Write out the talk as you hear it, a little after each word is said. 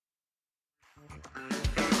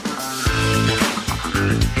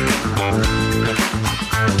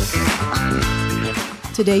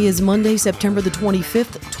Today is Monday, September the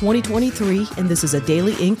 25th, 2023, and this is a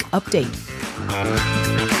Daily.Ink update.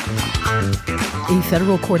 A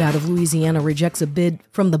federal court out of Louisiana rejects a bid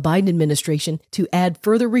from the Biden administration to add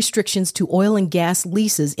further restrictions to oil and gas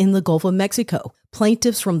leases in the Gulf of Mexico.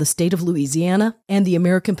 Plaintiffs from the state of Louisiana and the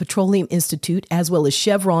American Petroleum Institute, as well as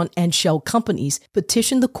Chevron and Shell companies,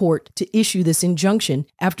 petitioned the court to issue this injunction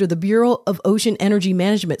after the Bureau of Ocean Energy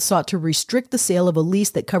Management sought to restrict the sale of a lease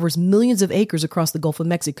that covers millions of acres across the Gulf of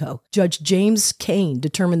Mexico. Judge James Kane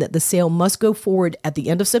determined that the sale must go forward at the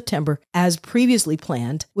end of September as previously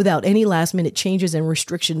planned, without any last-minute changes and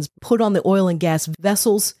restrictions put on the oil and gas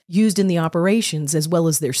vessels used in the operations, as well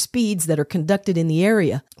as their speeds that are conducted in the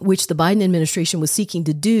area, which the Biden administration was seeking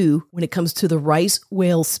to do when it comes to the rice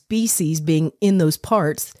whale species being in those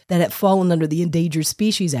parts that have fallen under the Endangered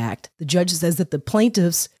Species Act. The judge says that the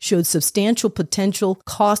plaintiffs showed substantial potential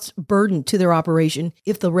cost burden to their operation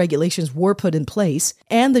if the regulations were put in place.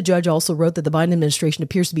 And the judge also wrote that the Biden administration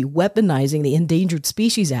appears to be weaponizing the Endangered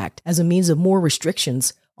Species Act as a means of more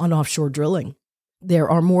restrictions on offshore drilling. There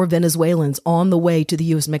are more Venezuelans on the way to the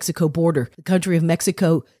U.S.-Mexico border. The country of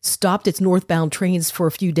Mexico stopped its northbound trains for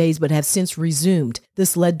a few days but have since resumed.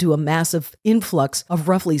 This led to a massive influx of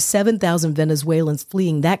roughly 7,000 Venezuelans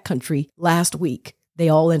fleeing that country last week. They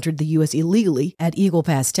all entered the U.S. illegally at Eagle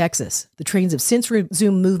Pass, Texas. The trains have since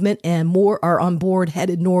resumed movement and more are on board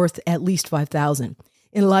headed north, at least 5,000.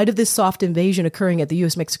 In light of this soft invasion occurring at the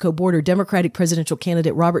U.S.-Mexico border, Democratic presidential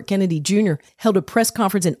candidate Robert Kennedy Jr. held a press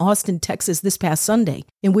conference in Austin, Texas this past Sunday,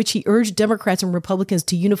 in which he urged Democrats and Republicans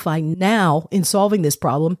to unify now in solving this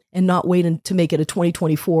problem and not wait to make it a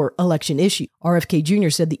 2024 election issue. RFK Jr.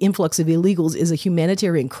 said the influx of illegals is a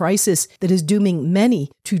humanitarian crisis that is dooming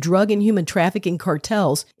many to drug and human trafficking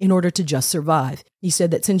cartels in order to just survive. He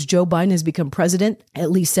said that since Joe Biden has become president,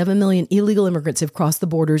 at least 7 million illegal immigrants have crossed the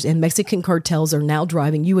borders and Mexican cartels are now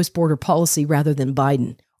driving U.S. border policy rather than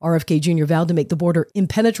Biden. RFK Jr. vowed to make the border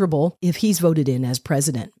impenetrable if he's voted in as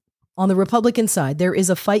president. On the Republican side, there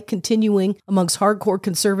is a fight continuing amongst hardcore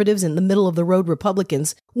conservatives and the middle-of-the-road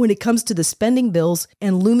Republicans when it comes to the spending bills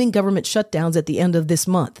and looming government shutdowns at the end of this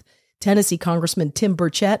month. Tennessee Congressman Tim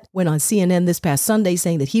Burchett went on CNN this past Sunday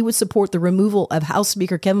saying that he would support the removal of House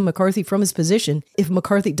Speaker Kevin McCarthy from his position if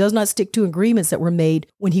McCarthy does not stick to agreements that were made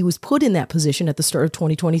when he was put in that position at the start of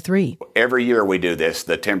 2023. Every year we do this,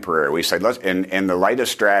 the temporary. We say, and the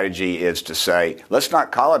latest strategy is to say, let's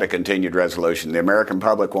not call it a continued resolution. The American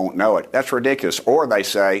public won't know it. That's ridiculous. Or they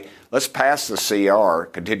say, let's pass the CR,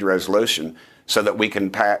 continued resolution, so that we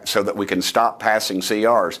can stop passing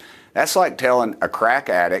CRs. That's like telling a crack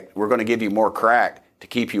addict, we're going to give you more crack to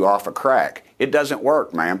keep you off of crack. It doesn't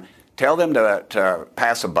work, ma'am. Tell them to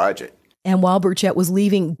pass a budget. And while Burchett was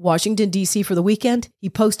leaving Washington, D.C. for the weekend, he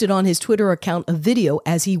posted on his Twitter account a video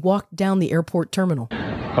as he walked down the airport terminal.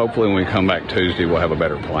 Hopefully when we come back Tuesday, we'll have a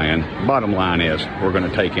better plan. Bottom line is we're going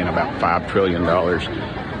to take in about $5 trillion,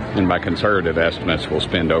 and by conservative estimates, we'll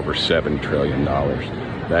spend over $7 trillion.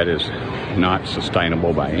 That is not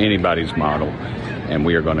sustainable by anybody's model, and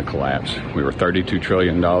we are going to collapse. We were $32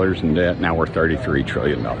 trillion in debt. Now we're $33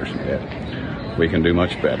 trillion in debt. We can do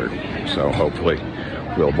much better. So hopefully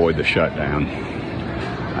we'll avoid the shutdown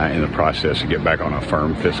in the process to get back on a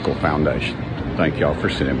firm fiscal foundation. Thank y'all for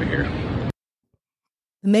sending me here.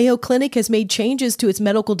 The Mayo Clinic has made changes to its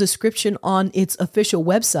medical description on its official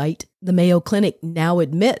website. The Mayo Clinic now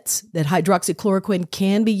admits that hydroxychloroquine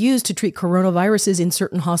can be used to treat coronaviruses in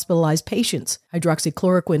certain hospitalized patients.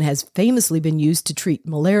 Hydroxychloroquine has famously been used to treat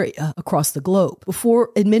malaria across the globe.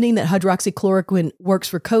 Before admitting that hydroxychloroquine works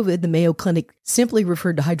for COVID, the Mayo Clinic simply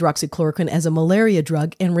referred to hydroxychloroquine as a malaria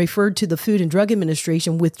drug and referred to the Food and Drug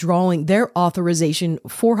Administration withdrawing their authorization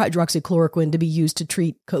for hydroxychloroquine to be used to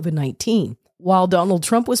treat COVID-19. While Donald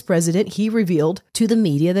Trump was president, he revealed to the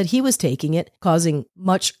media that he was taking it, causing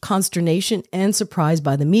much consternation and surprise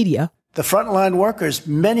by the media. The frontline workers,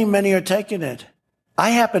 many are taking it.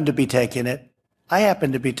 I happen to be taking it.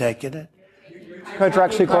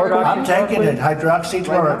 Hydroxychloroquine? I'm taking it,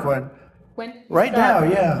 hydroxychloroquine. When? Right now,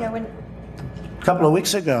 yeah. A couple of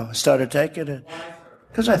weeks ago, I started taking it.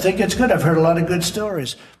 Because I think it's good. I've heard a lot of good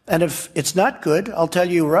stories. And if it's not good, I'll tell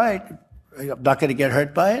you right. I'm not going to get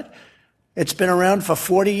hurt by it. It's been around for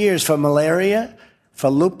 40 years for malaria, for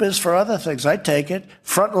lupus, for other things. I take it.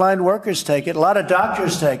 Frontline workers take it. A lot of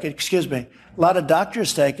doctors take it.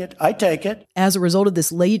 I take it. As a result of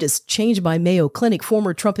this latest change by Mayo Clinic,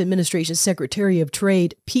 former Trump administration Secretary of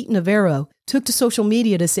Trade Pete Navarro took to social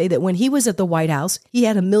media to say that when he was at the White House, he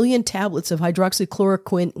had 1 million tablets of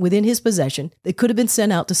hydroxychloroquine within his possession that could have been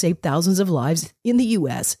sent out to save thousands of lives in the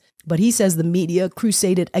U.S. But he says the media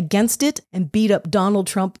crusaded against it and beat up Donald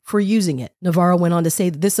Trump for using it. Navarro went on to say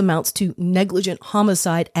that this amounts to negligent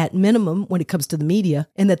homicide at minimum when it comes to the media,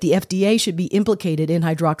 and that the FDA should be implicated in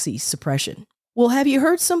hydroxy suppression. Well, have you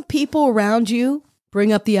heard some people around you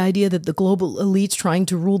bring up the idea that the global elites trying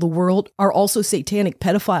to rule the world are also satanic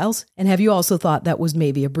pedophiles? And have you also thought that was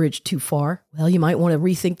maybe a bridge too far? Well, you might want to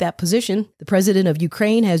rethink that position. The president of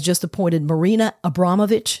Ukraine has just appointed Marina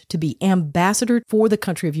Abramovich to be ambassador for the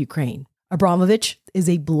country of Ukraine. Abramovich is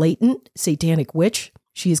a blatant satanic witch.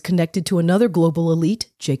 She is connected to another global elite,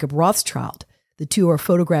 Jacob Rothschild. The two are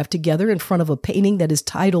photographed together in front of a painting that is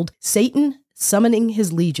titled Satan Summoning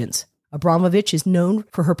His Legions. Abramovich is known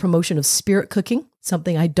for her promotion of spirit cooking,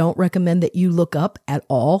 something I don't recommend that you look up at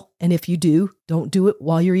all. And if you do, don't do it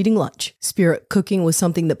while you're eating lunch. Spirit cooking was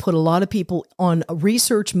something that put a lot of people on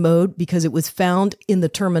research mode because it was found in the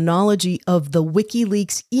terminology of the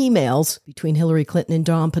WikiLeaks emails between Hillary Clinton and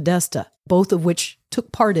John Podesta, both of which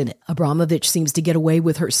took part in it. Abramovich seems to get away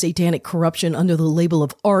with her satanic corruption under the label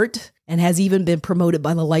of art and has even been promoted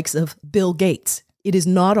by the likes of Bill Gates. It is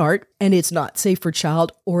not art, and it's not safe for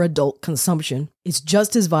child or adult consumption. It's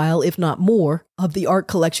just as vile, if not more, of the art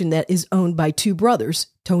collection that is owned by two brothers,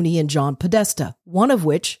 Tony and John Podesta, one of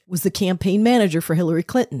which was the campaign manager for Hillary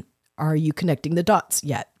Clinton. Are you connecting the dots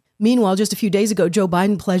yet? Meanwhile, just a few days ago, Joe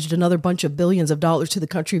Biden pledged another bunch of billions of dollars to the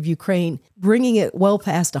country of Ukraine, bringing it well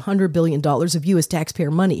past $100 billion of U.S.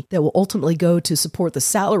 taxpayer money that will ultimately go to support the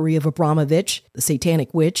salary of Abramovich, the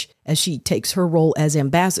satanic witch, as she takes her role as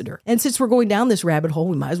ambassador. And since we're going down this rabbit hole,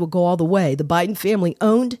 we might as well go all the way. The Biden family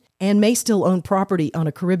owned and may still own property on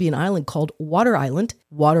a Caribbean island called Water Island.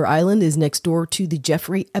 Water Island is next door to the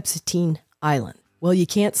Jeffrey Epstein Island. Well, you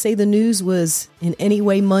can't say the news was in any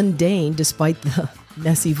way mundane despite the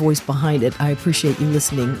messy voice behind it. I appreciate you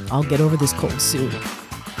listening. I'll get over this cold soon.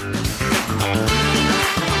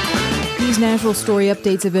 These National Story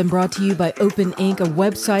updates have been brought to you by Daily.Ink, a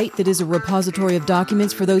website that is a repository of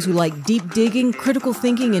documents for those who like deep digging, critical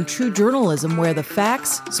thinking, and true journalism where the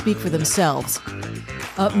facts speak for themselves.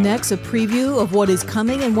 Up next, a preview of what is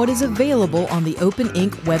coming and what is available on the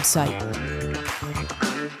Daily.Ink website.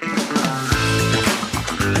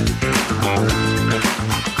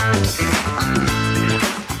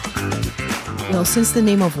 Well, since the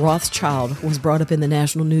name of Rothschild was brought up in the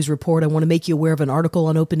National News Report, I want to make you aware of an article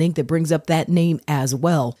on Daily.Ink that brings up that name as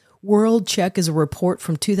well. World Check is a report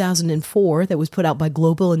from 2004 that was put out by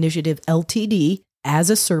Global Initiative Ltd.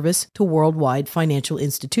 As a service to worldwide financial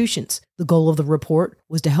institutions. The goal of the report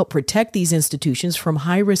was to help protect these institutions from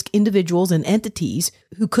high-risk individuals and entities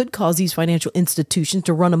who could cause these financial institutions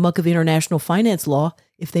to run amok of international finance law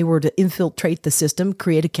if they were to infiltrate the system,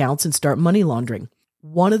 create accounts, and start money laundering.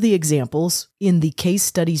 One of the examples in the case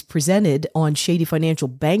studies presented on shady financial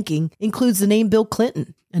banking includes the name Bill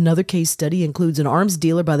Clinton. Another case study includes an arms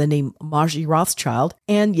dealer by the name Maji Rothschild,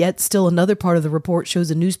 and yet still another part of the report shows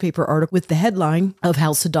a newspaper article with the headline of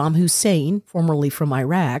how Saddam Hussein, formerly from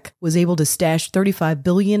Iraq, was able to stash £35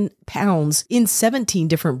 billion in 17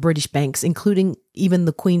 different British banks, including even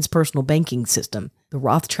the Queen's personal banking system. The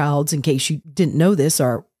Rothschilds, in case you didn't know this,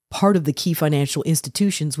 are part of the key financial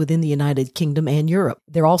institutions within the United Kingdom and Europe.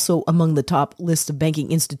 They're also among the top list of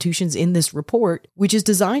banking institutions in this report, which is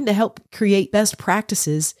designed to help create best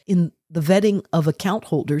practices in the vetting of account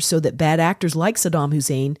holders so that bad actors like Saddam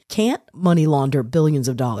Hussein can't money launder billions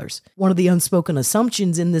of dollars. One of the unspoken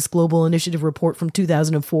assumptions in this Global Initiative report from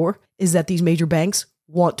 2004 is that these major banks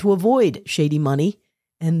want to avoid shady money,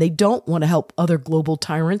 and they don't want to help other global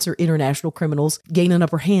tyrants or international criminals gain an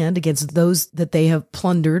upper hand against those that they have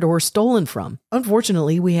plundered or stolen from.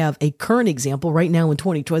 Unfortunately, we have a current example right now in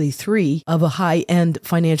 2023 of a high-end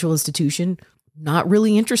financial institution not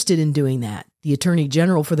really interested in doing that. The Attorney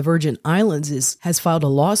General for the Virgin Islands has filed a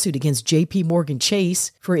lawsuit against J.P. Morgan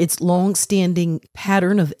Chase for its long-standing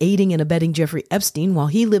pattern of aiding and abetting Jeffrey Epstein while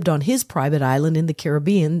he lived on his private island in the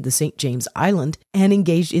Caribbean, the St. James Island, and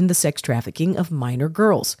engaged in the sex trafficking of minor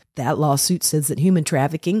girls. That lawsuit says that human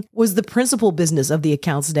trafficking was the principal business of the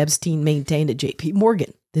accounts that Epstein maintained at J.P.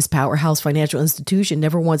 Morgan. This powerhouse financial institution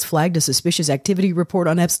never once flagged a suspicious activity report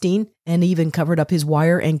on Epstein and even covered up his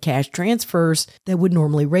wire and cash transfers that would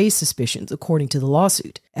normally raise suspicions, according to the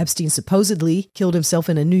lawsuit. Epstein supposedly killed himself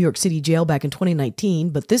in a New York City jail back in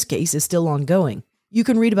 2019, but this case is still ongoing. You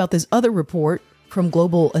can read about this other report from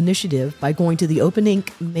Global Initiative by going to the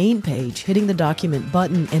Daily.Ink main page, hitting the document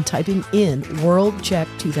button, and typing in World Check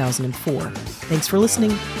 2004. Thanks for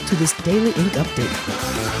listening to this Daily.Ink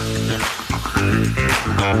update.